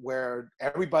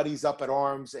everybody's up at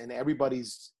arms and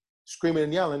everybody's screaming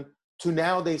and yelling, to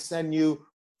now they send you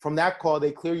from that call,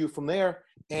 they clear you from there,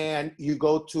 and you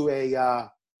go to a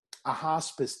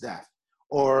hospice death,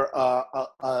 or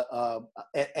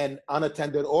an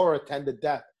unattended or attended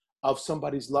death of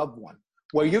somebody's loved one,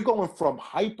 where you're going from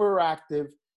hyperactive,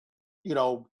 you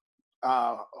know,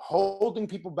 holding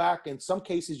people back. In some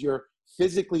cases, you're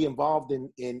physically involved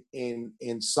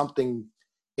in something,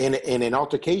 in an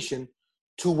altercation,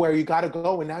 to where you got to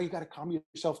go, and now you got to calm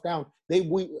yourself down.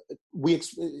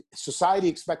 Society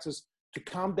expects us to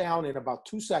calm down in about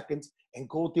 2 seconds and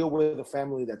go deal with a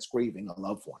family that's grieving a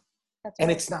loved one.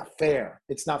 And it's not fair.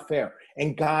 It's not fair.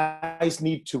 And guys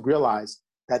need to realize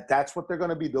that that's what they're going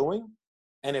to be doing.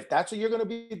 And if that's what you're going to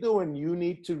be doing, you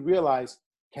need to realize,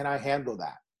 can I handle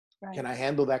that? Right. Can I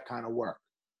handle that kind of work?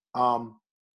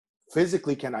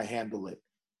 Physically, can I handle it?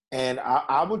 And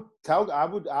I would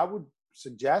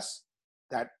suggest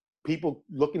that people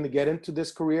looking to get into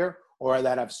this career, or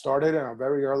that have started and are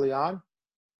very early on,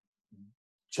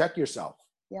 check yourself.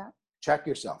 Yeah. Check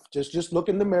yourself. Just look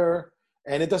in the mirror.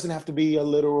 And it doesn't have to be a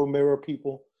literal mirror,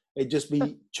 people. It just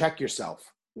be check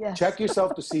yourself. Yes. Check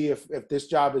yourself to see if this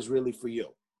job is really for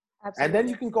you. Absolutely. And then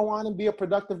you can go on and be a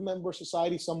productive member of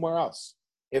society somewhere else,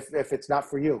 if it's not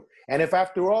for you. And if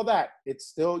after all that,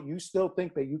 you still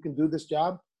think that you can do this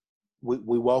job,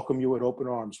 we welcome you with open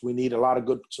arms. We need a lot of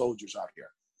good soldiers out here.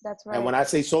 That's right. And when I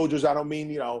say soldiers, I don't mean,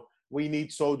 you know, we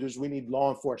need soldiers. We need law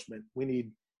enforcement. We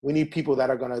need people that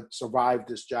are going to survive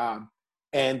this job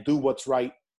and do what's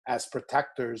right as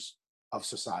protectors of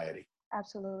society.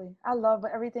 Absolutely. I love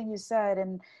everything you said,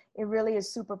 and it really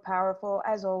is super powerful,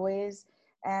 as always.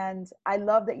 And I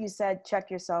love that you said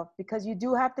check yourself, because you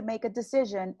do have to make a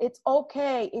decision. It's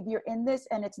okay if you're in this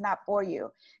and it's not for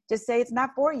you. Just say it's not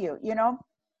for you, you know?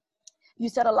 You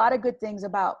said a lot of good things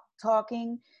about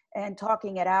talking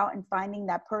it out and finding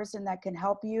that person that can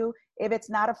help you. If it's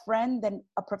not a friend, then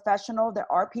a professional.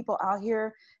 There are people out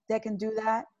here that can do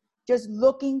that. Just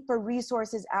looking for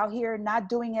resources out here, not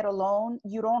doing it alone.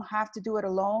 You don't have to do it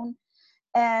alone.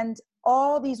 And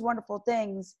all these wonderful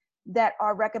things that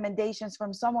are recommendations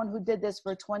from someone who did this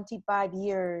for 25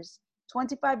 years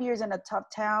in a tough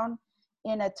town,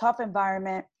 in a tough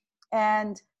environment,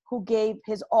 and who gave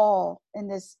his all in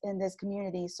this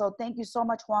community. So thank you so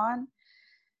much, Juan.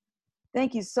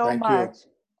 Thank you so much.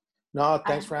 No,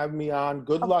 thanks for having me on.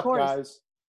 Good luck, guys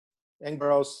and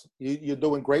girls. You're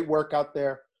doing great work out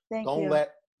there. Don't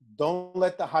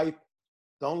let the hype,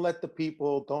 don't let the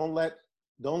people, don't let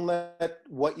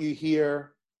what you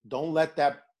hear, don't let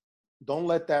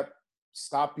that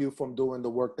stop you from doing the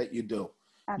work that you do.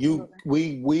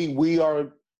 Absolutely. We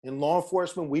are in law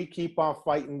enforcement. We keep on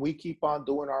fighting. We keep on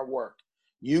doing our work.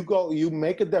 You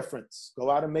make a difference.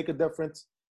 Go out and make a difference.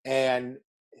 And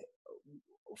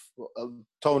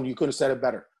Tone, you could have said it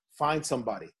better. Find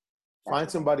somebody. Find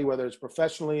somebody, whether it's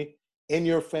professionally, in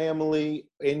your family,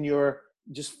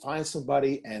 just find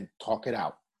somebody and talk it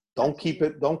out. Don't keep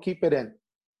it in.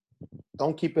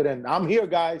 Don't keep it in. I'm here,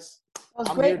 guys. Those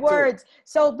great words.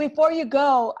 So before you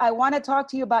go, I want to talk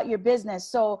to you about your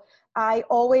business. So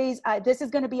this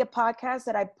is going to be a podcast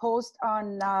that I post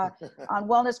on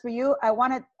Wellness for You. I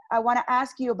want to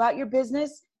ask you about your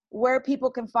business, where people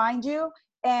can find you,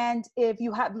 and if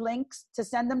you have links to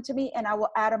send them to me, and I will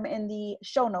add them in the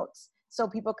show notes so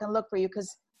people can look for you,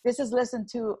 because this is listened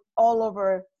to all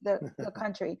over the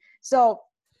country. So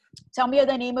Tell me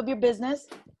the name of your business.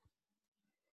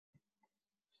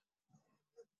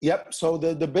 Yep. So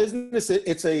the business,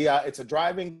 it's a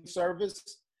driving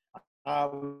service.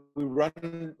 We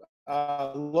run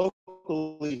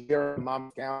locally here in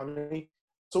Monmouth County.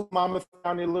 So Monmouth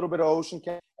County, a little bit of Ocean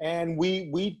County, and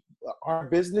our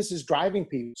business is driving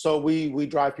people. So we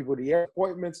drive people to the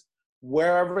appointments,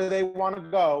 wherever they want to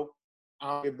go.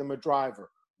 I'll give them a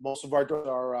driver. Most of our drivers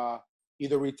are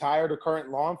either retired or current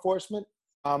law enforcement,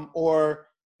 or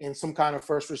in some kind of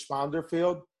first responder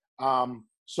field.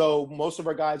 So most of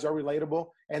our guys are relatable,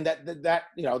 and that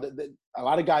a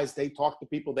lot of guys, they talk to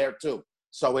people there too,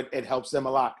 so it helps them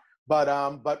a lot. But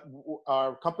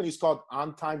our company is called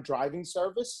On Time Driving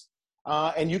Service,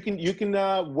 and you can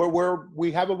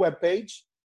we have a webpage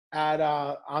at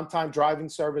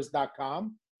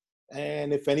ontimedrivingservice.com.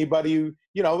 And if anybody,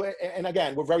 and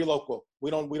again, we're very local. We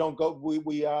don't go.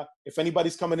 If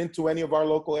anybody's coming into any of our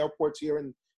local airports here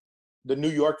in the New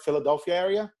York, Philadelphia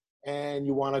area, and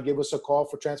you want to give us a call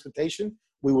for transportation,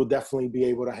 we will definitely be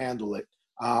able to handle it.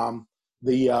 Our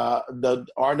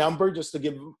number, just to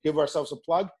give ourselves a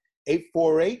plug,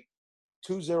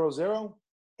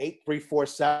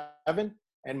 848-200-8347,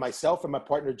 and myself and my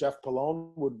partner Jeff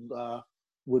Pallone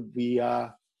would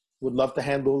love to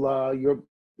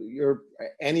handle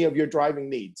any of your driving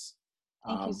needs.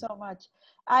 Thank you so much.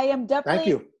 I am definitely. Thank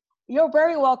you. You're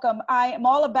very welcome. I am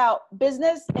all about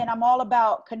business and I'm all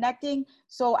about connecting.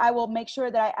 So I will make sure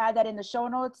that I add that in the show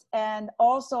notes. And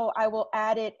also I will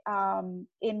add it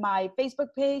in my Facebook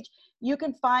page. You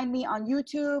can find me on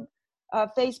YouTube,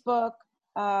 Facebook,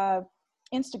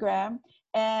 Instagram.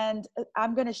 And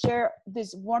I'm going to share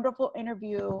this wonderful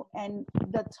interview and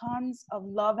the tons of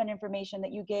love and information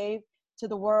that you gave to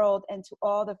the world and to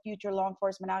all the future law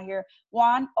enforcement out here.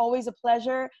 Juan, always a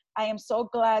pleasure. I am so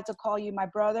glad to call you my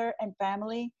brother and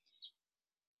family.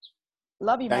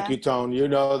 Love you, man. Thank you, Tone. You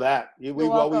know that. We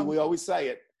always say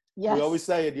it. Yes. We always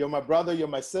say it. You're my brother. You're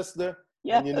my sister.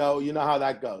 Yes. And you know how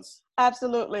that goes.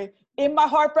 Absolutely. In my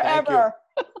heart forever.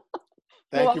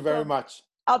 Thank you very much.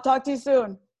 I'll talk to you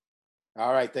soon.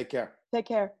 All right. Take care. Take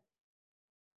care.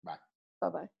 Bye.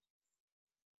 Bye-bye.